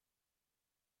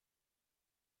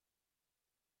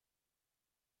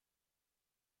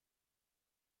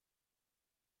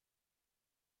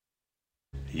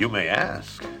You may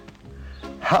ask,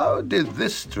 how did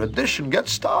this tradition get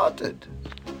started?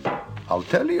 I'll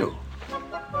tell you.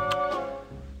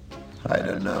 I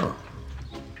don't know.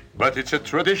 But it's a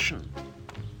tradition.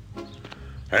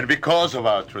 And because of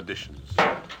our traditions,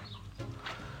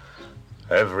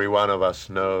 every one of us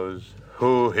knows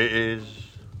who he is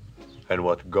and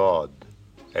what God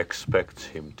expects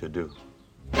him to do.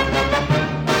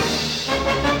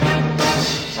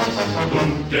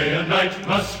 Day and night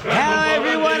must Hello,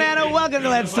 everyone, and welcome to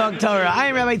Let's Talk Torah. I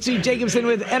am Rabbi Tzvi Jacobson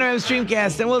with NRM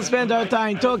Streamcast, and we'll spend our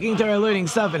time talking Torah, learning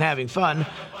stuff, and having fun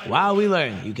while we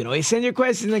learn. You can always send your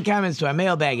questions and comments to our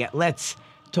mailbag at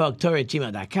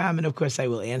letstalktorah@gmail.com, and of course, I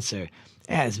will answer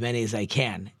as many as I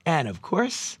can. And of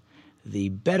course, the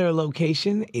better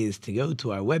location is to go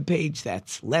to our webpage.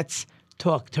 That's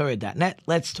letstalktorah.net,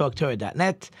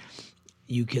 letstalktorah.net.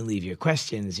 You can leave your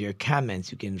questions, your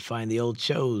comments. You can find the old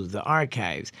shows, the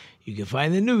archives. You can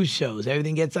find the new shows.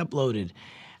 Everything gets uploaded.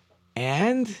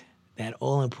 And that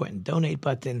all-important donate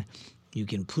button, you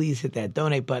can please hit that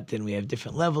donate button. We have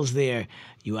different levels there.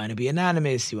 You want to be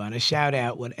anonymous. You want to shout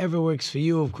out. Whatever works for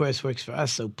you, of course, works for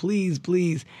us. So please,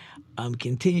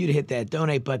 continue to hit that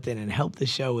donate button and help the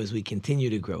show as we continue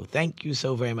to grow. Thank you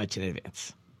so very much in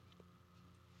advance.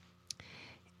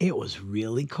 It was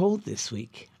really cold this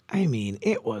week. I mean,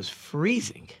 it was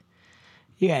freezing.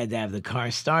 You had to have the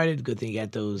car started. Good thing you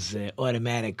got those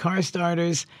automatic car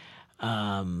starters.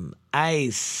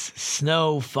 Ice,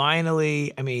 snow,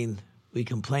 finally. I mean, we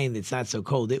complained it's not so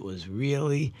cold. It was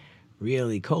really,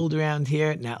 really cold around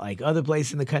here. Not like other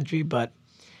places in the country, but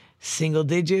single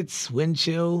digits, wind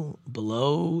chill,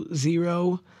 below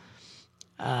zero.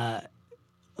 A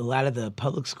lot of the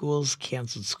public schools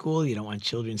canceled school. You don't want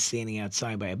children standing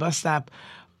outside by a bus stop.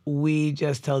 We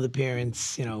just tell the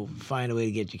parents, find a way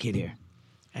to get your kid here.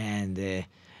 And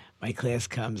my class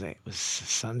comes, it was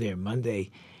Sunday or Monday,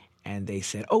 and they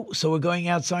said, oh, so we're going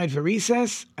outside for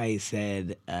recess? I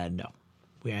said, no,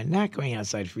 we are not going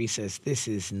outside for recess. This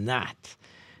is not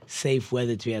safe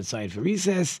weather to be outside for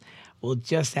recess. We'll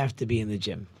just have to be in the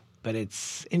gym. But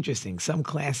it's interesting. Some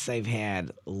classes I've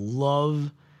had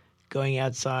love going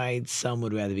outside. Some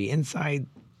would rather be inside.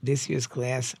 This year's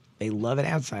class, they love it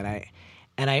outside.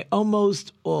 I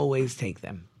almost always take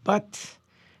them. But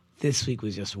this week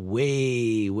was just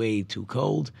way, way too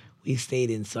cold. We stayed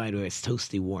inside where it's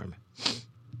toasty warm.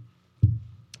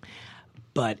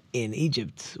 But in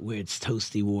Egypt, where it's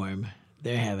toasty warm,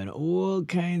 they're having all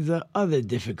kinds of other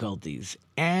difficulties.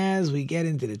 As we get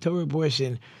into the Torah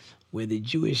portion, where the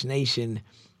Jewish nation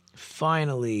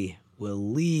finally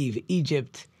will leave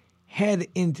Egypt, head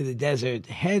into the desert,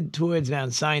 head towards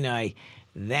Mount Sinai.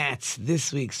 That's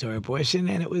this week's Torah portion,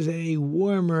 and it was a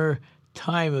warmer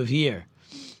time of year.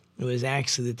 It was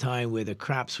actually the time where the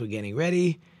crops were getting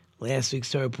ready. Last week's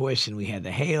Torah portion, we had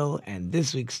the hail, and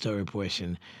this week's Torah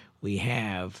portion, we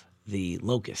have the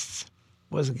locusts.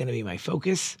 Wasn't going to be my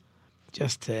focus,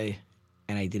 and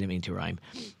I didn't mean to rhyme,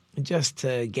 just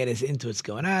to get us into what's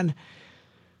going on.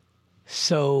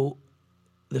 So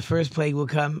the first plague will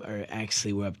come, or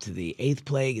actually we're up to the 8th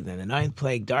plague, and then the 9th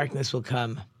plague, darkness will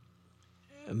come.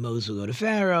 Moses will go to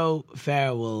Pharaoh.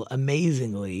 Pharaoh will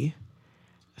amazingly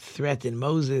threaten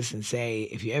Moses and say,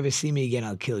 if you ever see me again,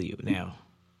 I'll kill you. Now,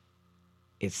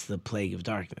 it's the plague of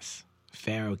darkness.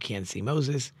 Pharaoh can't see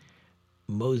Moses.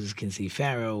 Moses can see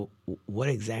Pharaoh. What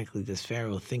exactly does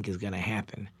Pharaoh think is going to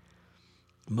happen?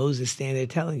 Moses standing there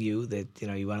telling you that,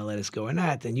 you want to let us go or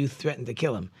not, and you threaten to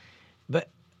kill him. But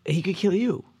he could kill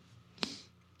you.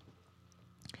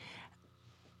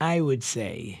 I would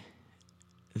say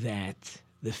that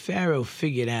the Pharaoh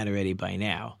figured out already by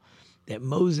now that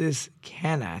Moses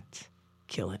cannot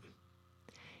kill him.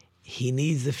 He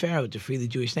needs the Pharaoh to free the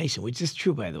Jewish nation, which is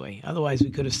true, by the way. Otherwise,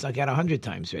 we could have stuck out 100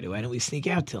 times already. Why don't we sneak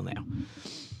out till now?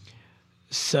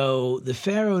 So the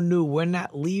Pharaoh knew we're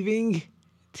not leaving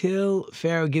till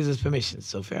Pharaoh gives us permission.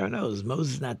 So Pharaoh knows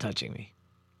Moses is not touching me.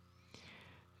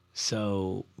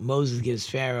 So Moses gives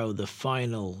Pharaoh the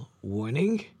final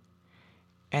warning,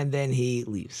 and then he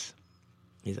leaves.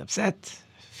 He's upset.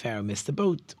 Pharaoh missed the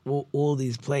boat. All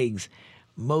these plagues.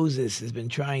 Moses has been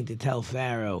trying to tell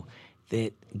Pharaoh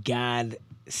that God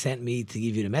sent me to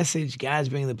give you the message. God's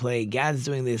bringing the plague. God's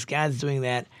doing this. God's doing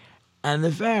that. And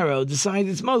the Pharaoh decides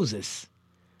it's Moses.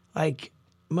 Like,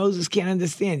 Moses can't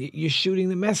understand. You're shooting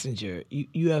the messenger.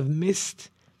 You have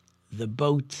missed the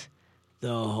boat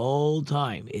the whole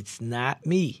time. It's not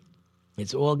me.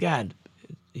 It's all God.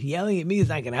 Yelling at me is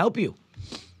not going to help you.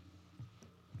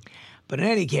 But in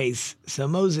any case, so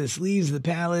Moses leaves the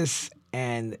palace,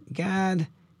 and God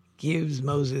gives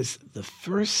Moses the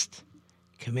first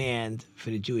command for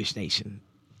the Jewish nation.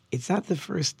 It's not the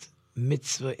first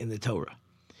mitzvah in the Torah.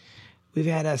 We've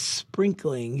had a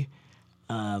sprinkling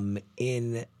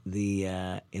in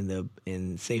Sefer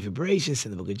Bereshis,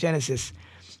 in the book of Genesis,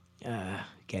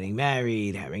 getting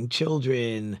married, having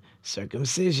children,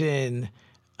 circumcision,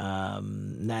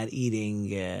 not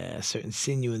eating a certain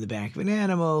sinew in the back of an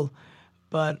animal,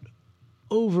 but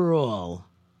overall,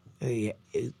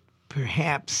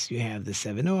 perhaps you have the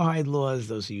 7 Noahide laws;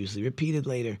 those are usually repeated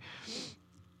later.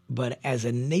 But as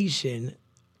a nation,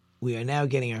 we are now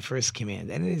getting our first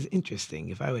command. And it is interesting,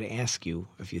 if I were to ask you,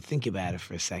 if you think about it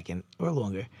for a second or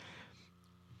longer,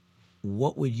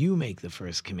 what would you make the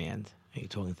first command? Are you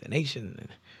talking to the nation, and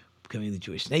becoming the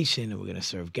Jewish nation, and we're going to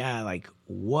serve God? Like,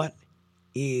 what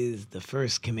is the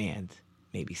first command?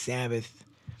 Maybe Sabbath,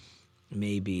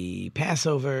 maybe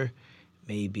Passover,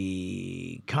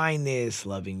 maybe kindness,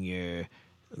 loving your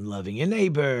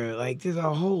neighbor. Like, there's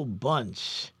a whole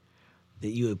bunch that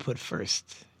you would put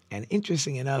first. And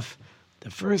interesting enough,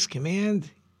 the first command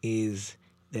is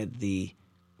that the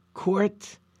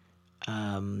court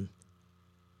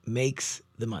makes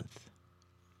the month.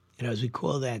 As we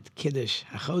call that Kiddush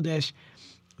HaChodesh,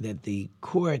 that the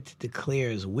court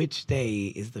declares which day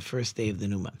is the first day of the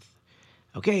new month.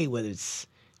 Okay, whether it's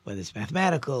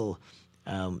mathematical,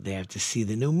 they have to see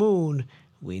the new moon,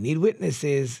 we need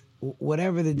witnesses,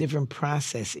 whatever the different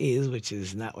process is, which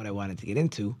is not what I wanted to get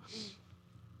into.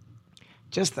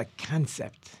 Just the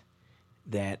concept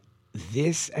that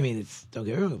this, it's, don't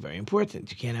get me wrong, very important.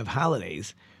 You can't have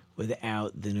holidays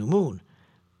without the new moon.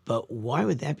 But why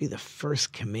would that be the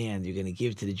first command you're going to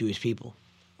give to the Jewish people?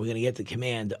 We're going to get the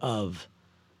command of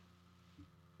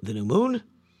the new moon,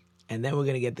 and then we're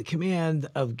going to get the command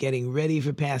of getting ready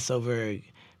for Passover,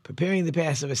 preparing the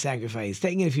Passover sacrifice,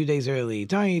 taking it a few days early,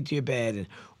 tying it to your bed, and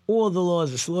all the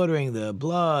laws of slaughtering, the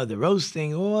blood, the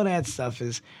roasting, all that stuff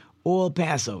is all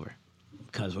Passover,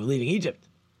 because we're leaving Egypt.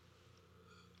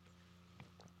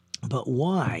 But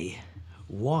why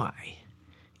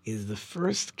is the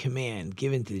first command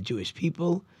given to the Jewish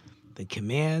people the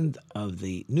command of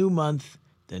the new month,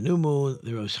 the new moon,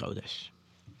 the Rosh Chodesh?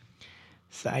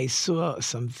 So I saw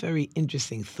some very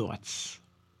interesting thoughts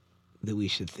that we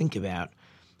should think about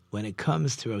when it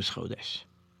comes to Rosh Chodesh.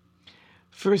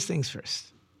 First things first,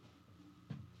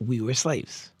 we were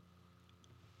slaves.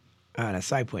 On a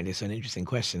side point, there's an interesting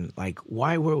question, like,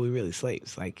 why were we really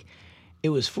slaves? Like, it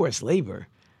was forced labor,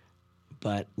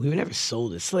 but we were never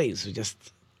sold as slaves. We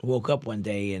just woke up one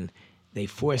day and they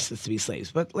forced us to be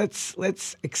slaves. But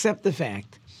let's accept the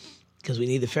fact, because we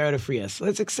need the Pharaoh to free us,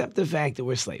 let's accept the fact that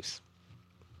we're slaves.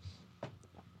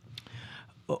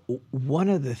 One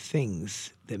of the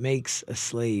things that makes a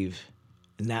slave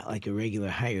not like a regular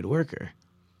hired worker,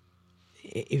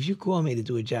 if you call me to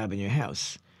do a job in your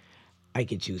house, I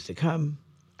can choose to come.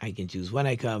 I can choose when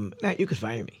I come. Now, you could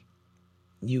fire me.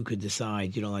 You could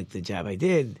decide you don't like the job I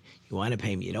did. You want to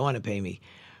pay me. You don't want to pay me.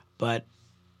 But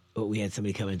we had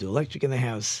somebody come and do electric in the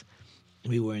house.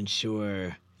 We weren't sure.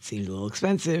 It seemed a little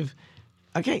expensive.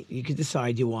 Okay, you could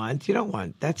decide you want, you don't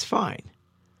want. That's fine.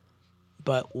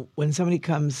 But when somebody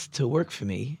comes to work for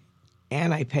me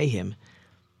and I pay him,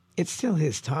 it's still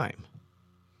his time.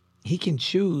 He can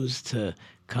choose to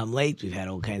come late. We've had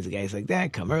all kinds of guys like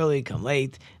that. Come early, come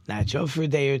late, not show up for a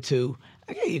day or two.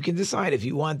 Okay, you can decide if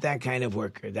you want that kind of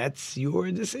worker. That's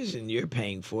your decision. You're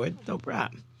paying for it. No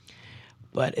problem.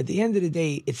 But at the end of the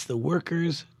day, it's the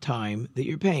worker's time that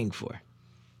you're paying for.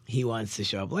 He wants to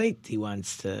show up late. He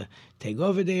wants to take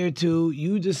off a day or two.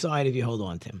 You decide if you hold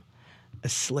on to him. A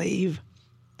slave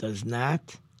does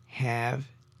not have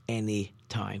any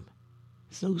time.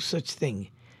 There's no such thing.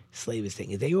 Slave is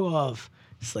taking a day off.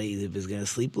 Slave is going to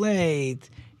sleep late.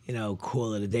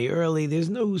 Call it a day early. There's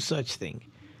no such thing.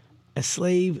 A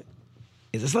slave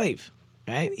is a slave,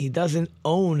 right? He doesn't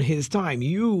own his time.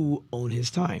 You own his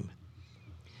time.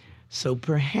 So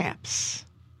perhaps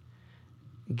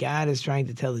God is trying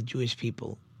to tell the Jewish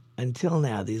people, until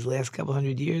now, these last couple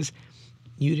hundred years,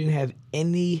 you didn't have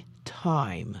any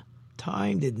time.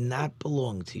 Time did not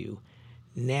belong to you.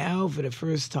 Now, for the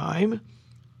first time,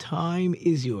 time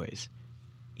is yours.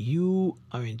 You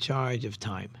are in charge of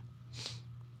time.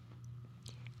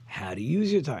 How to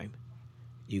use your time?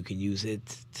 You can use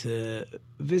it to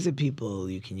visit people.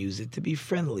 You can use it to be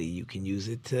friendly. You can use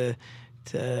it to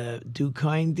do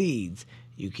kind deeds.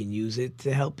 You can use it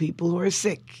to help people who are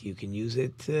sick. You can use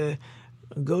it to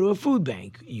go to a food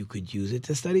bank. You could use it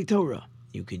to study Torah.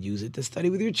 You could use it to study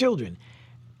with your children.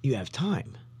 You have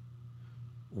time.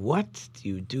 What do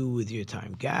you do with your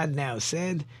time? God now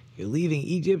said, you're leaving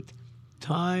Egypt.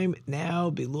 Time now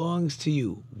belongs to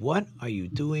you. What are you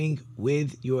doing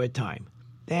with your time?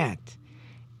 That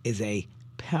is a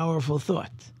powerful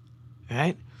thought,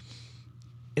 right?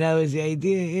 In other words, the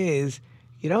idea is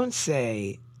you don't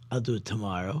say, I'll do it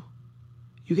tomorrow.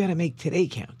 You got to make today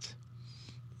count.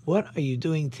 What are you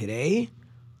doing today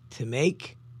to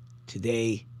make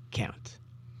today count?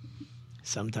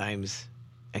 Sometimes,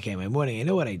 okay, my morning, I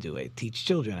know what I do. I teach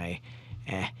children.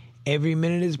 Every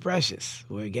minute is precious.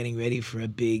 We're getting ready for a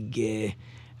big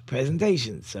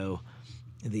presentation. So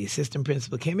the assistant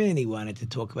principal came in. He wanted to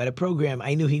talk about a program.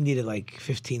 I knew he needed like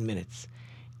 15 minutes.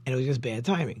 And it was just bad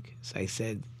timing. So I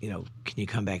said, can you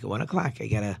come back at 1 o'clock? I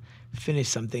got to finish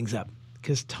some things up.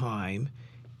 Because time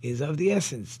is of the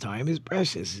essence. Time is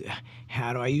precious.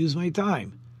 How do I use my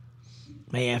time?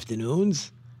 My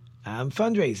afternoons, I'm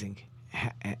fundraising.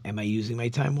 Am I using my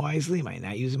time wisely? Am I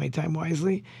not using my time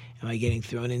wisely? Am I getting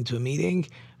thrown into a meeting?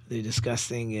 They're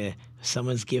discussing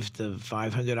someone's gift of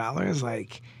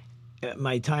 $500.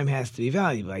 My time has to be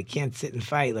valuable. I can't sit and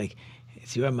fight like,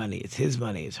 it's your money, it's his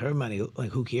money, it's her money. Like,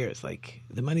 who cares? Like,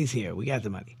 the money's here. We got the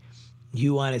money.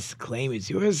 You want to claim it's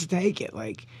yours, take it.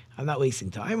 Like, I'm not wasting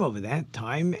time over that.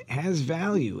 Time has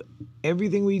value.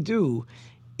 Everything we do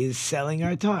is selling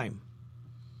our time,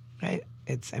 right?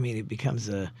 It becomes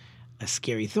a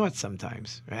scary thought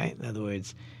sometimes, right? In other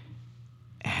words,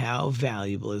 how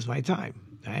valuable is my time?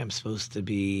 I am supposed to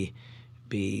be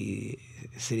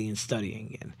sitting and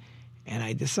studying, and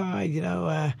I decide,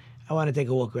 I want to take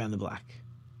a walk around the block.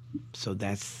 So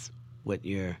that's what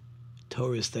your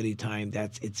Torah study time,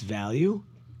 that's its value.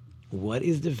 What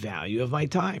is the value of my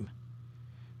time,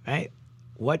 right?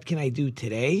 What can I do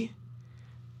today?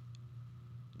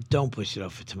 Don't push it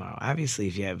off for tomorrow. Obviously,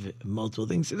 if you have multiple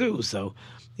things to do, so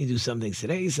you do some things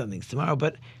today, some things tomorrow,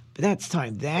 but that's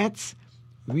time. That's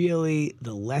really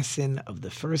the lesson of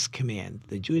the first command.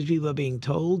 The Jewish people are being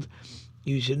told,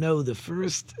 you should know the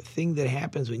first thing that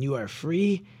happens when you are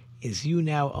free is you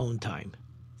now own time.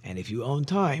 And if you own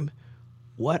time,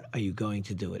 what are you going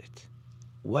to do with it?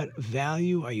 What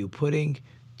value are you putting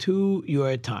to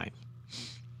your time?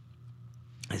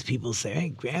 As people say, hey,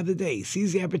 grab the day,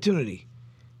 seize the opportunity,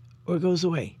 or it goes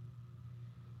away.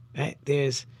 Right?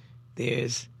 There's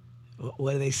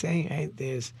what do they say? Right?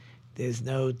 There's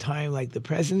no time like the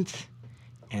present,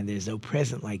 and there's no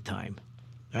present like time.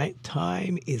 Right?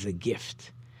 Time is a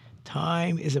gift.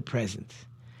 Time is a present.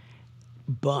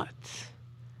 But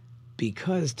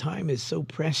because time is so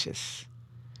precious,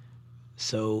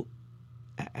 so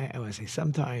I want to say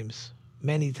sometimes,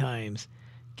 many times,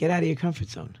 get out of your comfort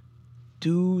zone.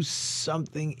 Do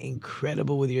something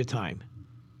incredible with your time.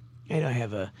 I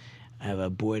have a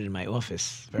board in my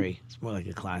office. It's more like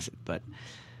a closet, but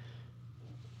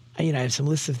I have some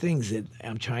lists of things that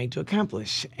I'm trying to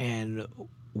accomplish, and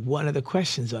one of the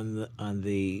questions on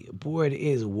the board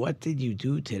is, what did you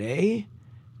do today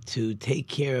to take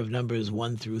care of numbers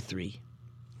 1 through 3?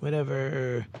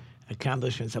 Whatever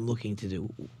accomplishments I'm looking to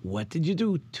do. What did you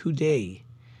do today?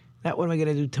 Not what am I going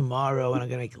to do tomorrow, and I'm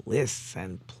going to make lists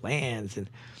and plans. And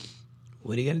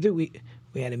what are you going to do?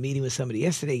 We had a meeting with somebody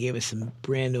yesterday, gave us some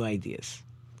brand new ideas.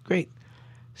 Great.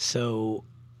 So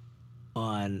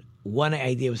on one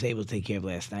idea I was able to take care of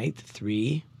last night.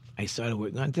 3, I started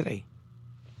working on today.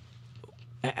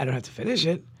 I don't have to finish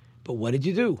it, but what did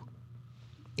you do?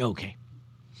 Okay.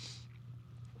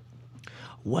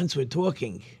 Once we're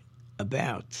talking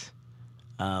about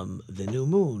the new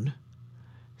moon,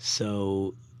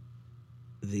 so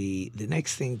the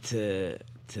next thing to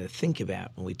think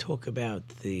about when we talk about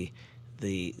the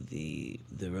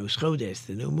Rosh Chodesh,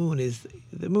 the moon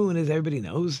is everybody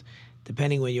knows,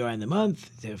 depending when you are in the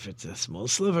month, if it's a small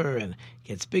sliver and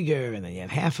gets bigger, and then you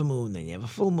have half a moon, then you have a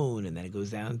full moon, and then it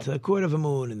goes down to a quarter of a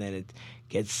moon, and then it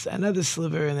gets another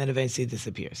sliver, and then eventually it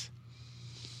disappears.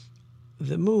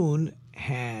 The moon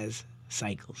has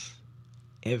cycles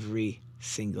every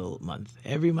single month.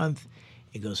 Every month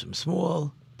it goes from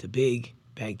small to big,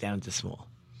 back down to small,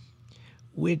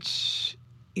 which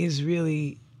is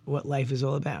really what life is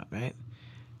all about, right?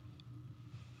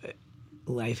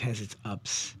 Life has its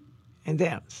ups and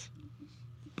downs.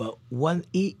 But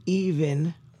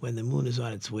even when the moon is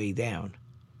on its way down,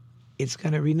 it's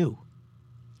going to renew.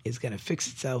 It's going to fix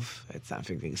itself. It's not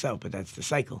fixing itself, but that's the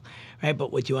cycle, right?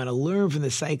 But what you want to learn from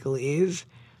the cycle is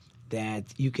that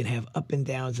you can have up and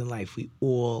downs in life. We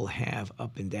all have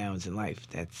up and downs in life.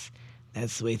 That's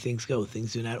the way things go.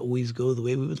 Things do not always go the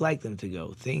way we would like them to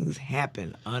go. Things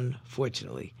happen,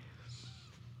 unfortunately.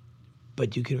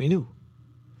 But you can renew.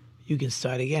 You can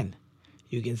start again.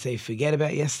 You can say, forget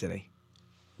about yesterday.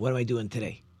 What am I doing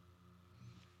today?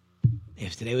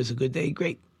 If today was a good day,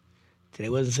 great. Today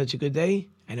wasn't such a good day.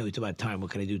 I know we talk about time.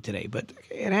 What can I do today? But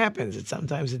it happens. And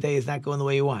sometimes the day is not going the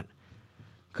way you want.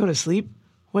 Go to sleep.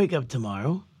 Wake up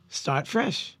tomorrow. Start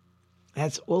fresh.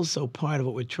 That's also part of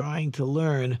what we're trying to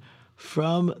learn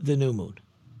from the new moon.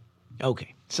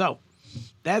 Okay, so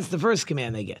that's the first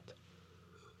command they get.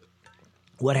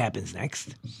 What happens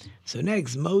next? So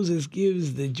next, Moses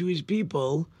gives the Jewish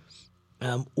people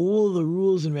all the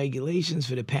rules and regulations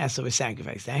for the Passover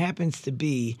sacrifice. That happens to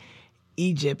be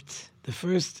Egypt. The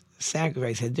first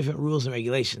sacrifice had different rules and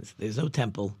regulations. There's no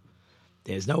temple.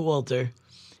 There's no altar.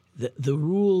 The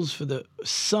rules for the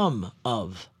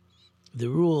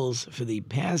rules for the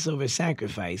Passover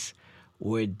sacrifice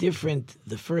were different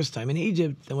the first time in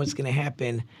Egypt than what's going to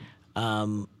happen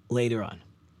later on.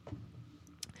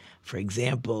 For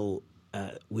example,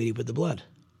 where do you put the blood?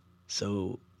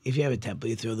 So if you have a temple,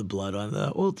 you throw the blood on the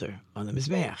altar, on the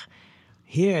Mizbeach.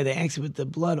 Here, they actually put the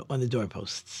blood on the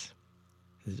doorposts.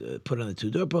 Put it on the two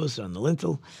doorposts, on the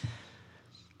lintel.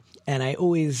 And I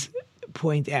always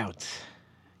point out,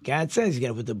 God says you got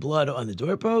to put the blood on the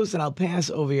doorposts, and I'll pass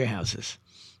over your houses.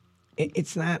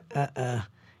 It's not a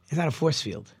force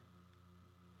field.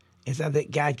 It's not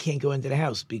that God can't go into the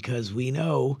house, because we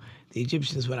know the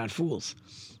Egyptians were not fools.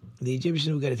 The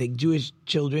Egyptians were going to take Jewish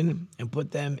children and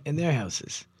put them in their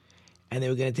houses. And they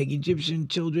were going to take Egyptian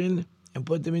children and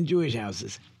put them in Jewish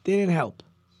houses. They didn't help.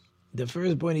 The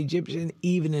firstborn Egyptian,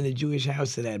 even in a Jewish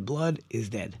house that had blood, is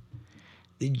dead.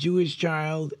 The Jewish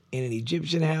child in an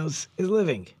Egyptian house is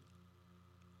living.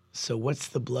 So what's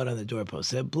the blood on the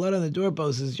doorpost? The blood on the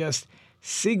doorpost is just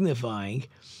signifying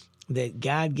that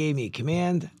God gave me a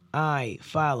command. I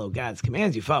follow God's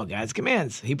commands. You follow God's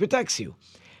commands. He protects you.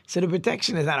 So the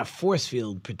protection is not a force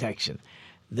field protection.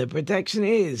 The protection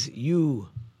is you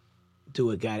do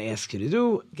what God asks you to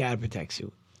do, God protects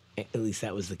you. At least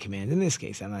that was the command in this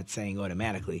case. I'm not saying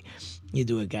automatically you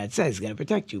do what God says, He's going to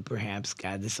protect you. Perhaps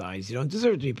God decides you don't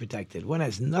deserve to be protected. One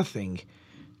has nothing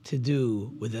to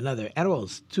do with another at all.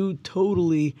 It's two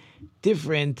totally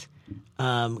different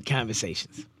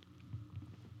conversations.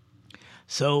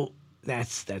 So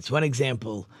that's one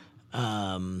example.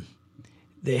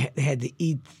 They had to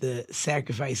eat the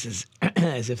sacrifices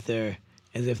as if they're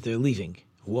leaving,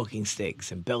 walking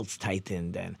sticks and belts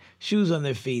tightened and shoes on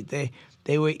their feet.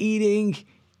 They were eating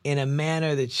in a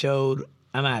manner that showed,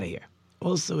 I'm out of here.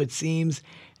 Also, it seems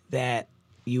that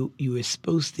you were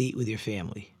supposed to eat with your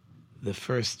family the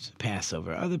first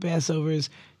Passover. Other Passovers,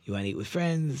 you want to eat with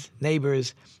friends,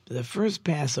 neighbors. But the first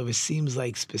Passover seems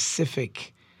like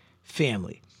specific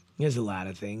family. There's a lot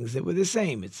of things that were the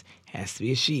same. It has to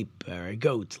be a sheep or a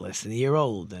goat less than a year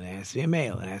old, and it has to be a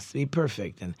male, and it has to be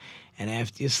perfect. And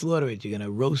after you slaughter it, you're going to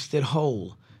roast it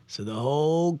whole. So the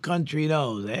whole country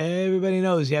knows, everybody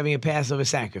knows you're having a Passover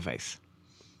sacrifice.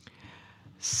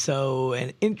 So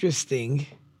an interesting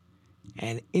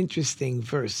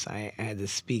verse. I had to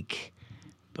speak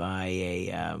by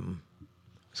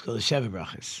it's called a Sheva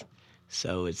Brachas.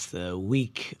 So it's the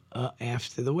week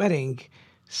after the wedding.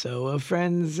 So a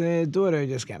friend's daughter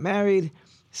just got married.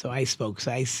 So I spoke.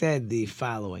 So I said the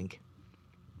following.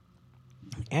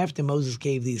 After Moses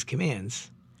gave these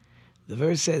commands, the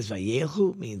verse says,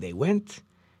 Vayechu, meaning they went,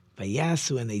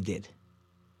 Vayasu, and they did.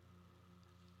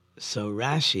 So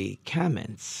Rashi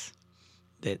comments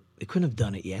that they couldn't have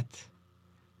done it yet.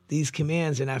 These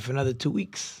commands are not for another 2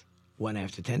 weeks. One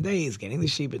after 10 days, getting the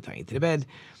sheep and tying to the bed.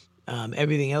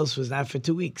 Everything else was not for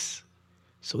 2 weeks.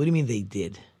 So what do you mean they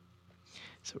did?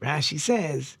 So Rashi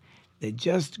says that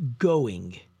just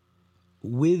going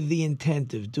with the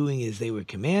intent of doing as they were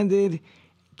commanded,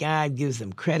 God gives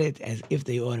them credit as if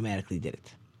they automatically did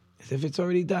it. As if it's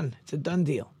already done. It's a done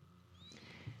deal.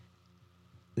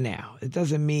 Now, it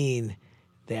doesn't mean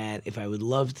that if I would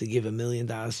love to give $1 million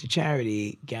to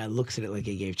charity, God looks at it like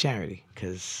I gave charity,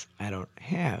 because I don't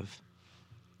have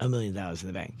 $1 million in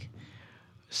the bank.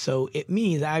 So it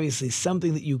means, obviously,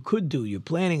 something that you could do, you're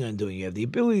planning on doing, you have the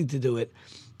ability to do it.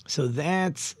 So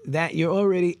that you're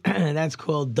already, that's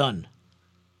called done.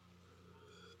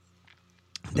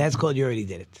 That's called you already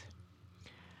did it.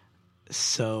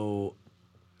 So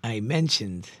I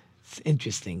mentioned, it's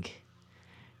interesting,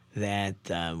 that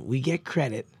we get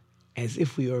credit as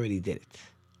if we already did it.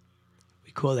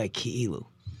 We call that ki'ilu.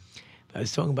 I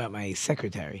was talking about my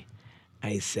secretary.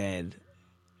 I said,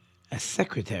 a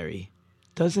secretary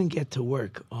doesn't get to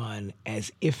work on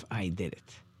as if I did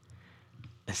it.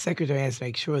 A secretary has to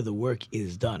make sure the work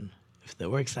is done. If the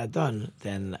work's not done,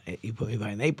 then you put me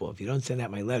behind the 8 ball. If you don't send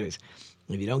out my letters,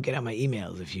 if you don't get out my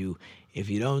emails, if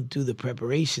you don't do the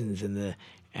preparations and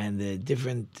the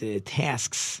different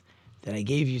tasks that I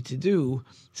gave you to do,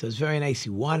 so it's very nice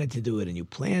you wanted to do it and you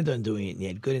planned on doing it and you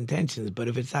had good intentions, but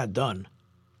if it's not done,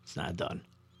 it's not done.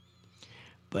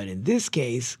 But in this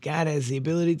case, God has the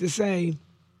ability to say,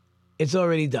 it's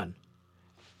already done.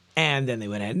 And then they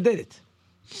went ahead and did it.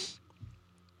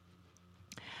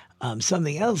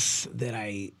 Something else that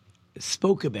I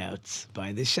spoke about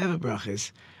by the Sheva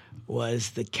Brachas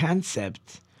was the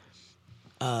concept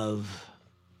of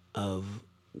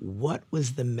what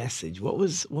was the message, what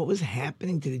was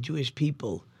happening to the Jewish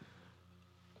people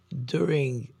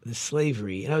during the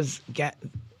slavery. And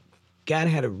God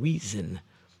had a reason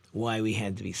why we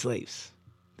had to be slaves.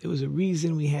 There was a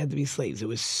reason we had to be slaves. There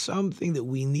was something that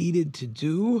we needed to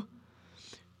do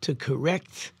to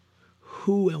correct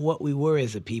who and what we were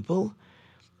as a people.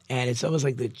 And it's almost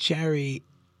like the cherry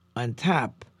on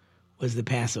top was the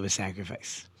Passover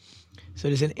sacrifice. So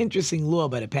there's an interesting law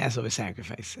about a Passover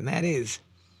sacrifice, and that is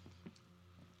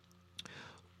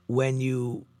when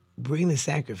you bring the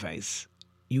sacrifice,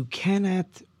 you cannot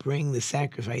bring the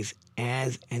sacrifice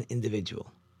as an individual.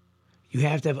 You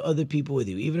have to have other people with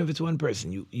you, even if it's one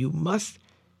person. You must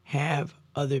have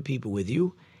other people with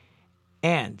you.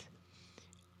 And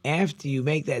after you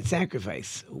make that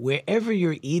sacrifice, wherever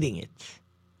you're eating it,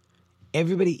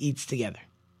 everybody eats together.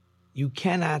 You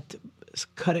cannot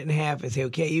cut it in half and say,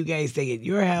 okay, you guys take it to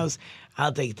your house,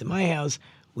 I'll take it to my house.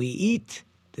 We eat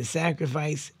the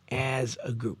sacrifice as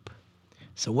a group.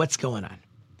 So what's going on?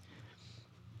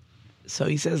 So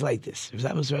he says like this.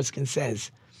 Rav Ruskin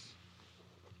says,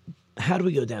 how do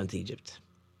we go down to Egypt?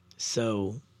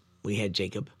 So we had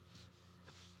Jacob.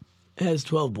 He has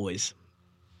 12 boys.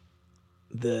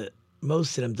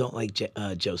 Most of them don't like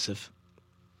Joseph.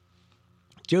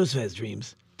 Joseph has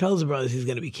dreams. Tells the brothers he's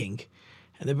going to be king.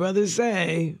 And the brothers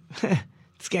say,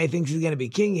 this guy thinks he's going to be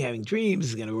king, he's having dreams,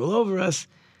 he's going to rule over us.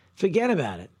 Forget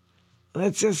about it.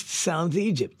 Let's just sell him to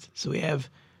Egypt. So we have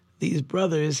these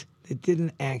brothers that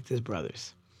didn't act as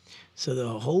brothers. So the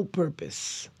whole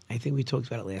purpose, I think we talked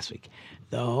about it last week,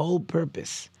 the whole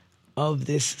purpose of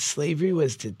this slavery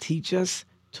was to teach us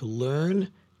to learn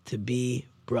to be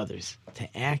brothers,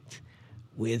 to act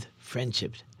with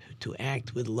friendship, to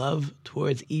act with love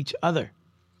towards each other.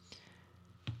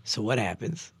 So what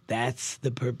happens? That's the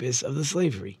purpose of the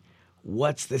slavery.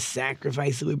 What's the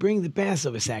sacrifice that we bring? The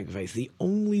Passover sacrifice, the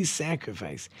only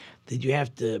sacrifice that you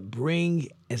have to bring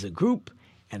as a group,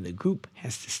 and the group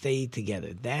has to stay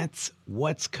together. That's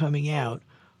what's coming out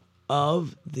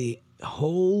of the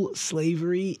whole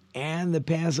slavery and the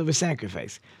Passover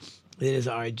sacrifice. It is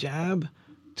our job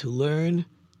to learn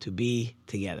to be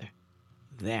together.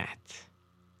 That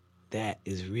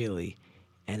is really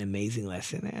an amazing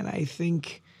lesson, and I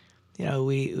think,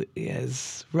 we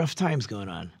as rough times going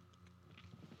on.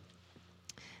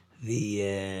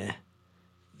 The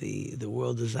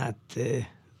world is not the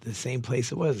same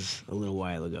place it was a little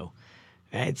while ago,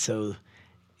 right? So,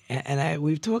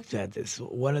 we've talked about this.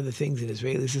 One of the things in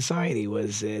Israeli society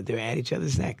was they're at each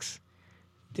other's necks,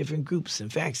 different groups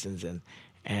and factions,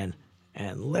 and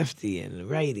lefty and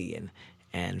righty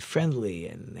and friendly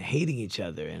and hating each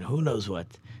other and who knows what.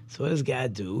 So what does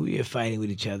God do? You're fighting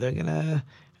with each other.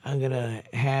 I'm gonna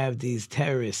have these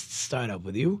terrorists start up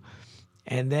with you,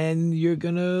 and then you're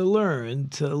gonna learn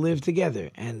to live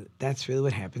together. And that's really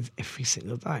what happens every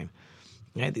single time.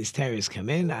 Right? These terrorists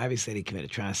come in, obviously they commit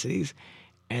atrocities,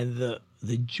 and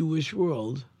the Jewish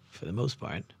world, for the most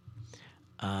part,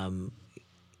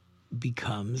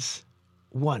 becomes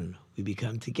one. We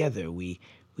become together. We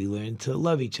learn to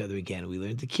love each other again. We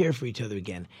learn to care for each other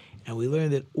again. And we learn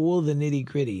that all the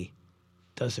nitty-gritty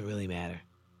doesn't really matter.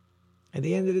 At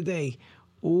the end of the day,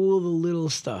 all the little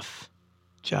stuff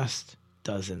just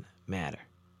doesn't matter.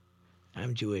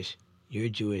 I'm Jewish. You're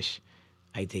Jewish.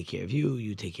 I take care of you.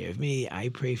 You take care of me. I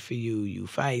pray for you. You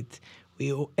fight.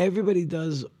 Everybody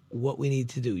does what we need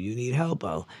to do. You need help.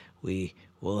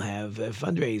 We'll have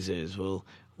fundraisers.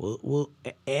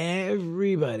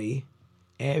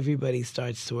 Everybody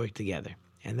starts to work together.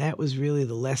 And that was really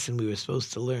the lesson we were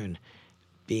supposed to learn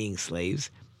being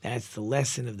slaves. That's the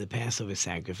lesson of the Passover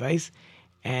sacrifice.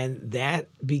 And that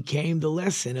became the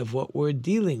lesson of what we're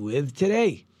dealing with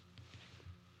today.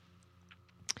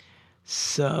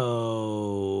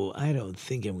 So I don't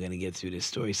think I'm going to get through this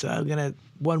story. So I'm going to,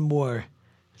 one more,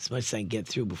 as much as I can get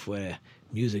through before the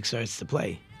music starts to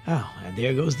play. Oh, and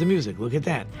there goes the music. Look at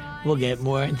that. We'll get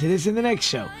more into this in the next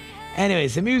show.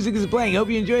 Anyways, the music is playing. Hope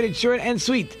you enjoyed it. Short and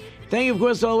sweet. Thank you, of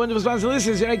course, to all wonderful sponsor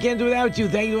listeners. I can't do without you.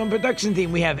 Thank you, on production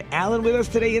team. We have Alan with us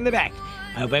today in the back.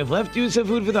 I hope I've left you some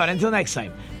food for thought. Until next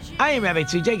time, I am Rabbi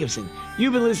Tzvi Jacobson.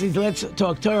 You've been listening to Let's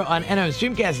Talk Torah on NR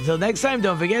Streamcast. Until next time,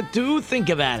 don't forget to think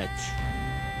about it.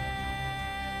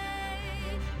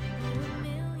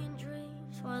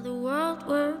 For the world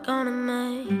we're gonna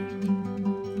make.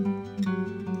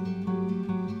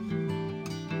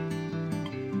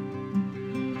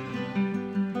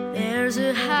 There's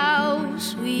a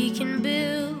house we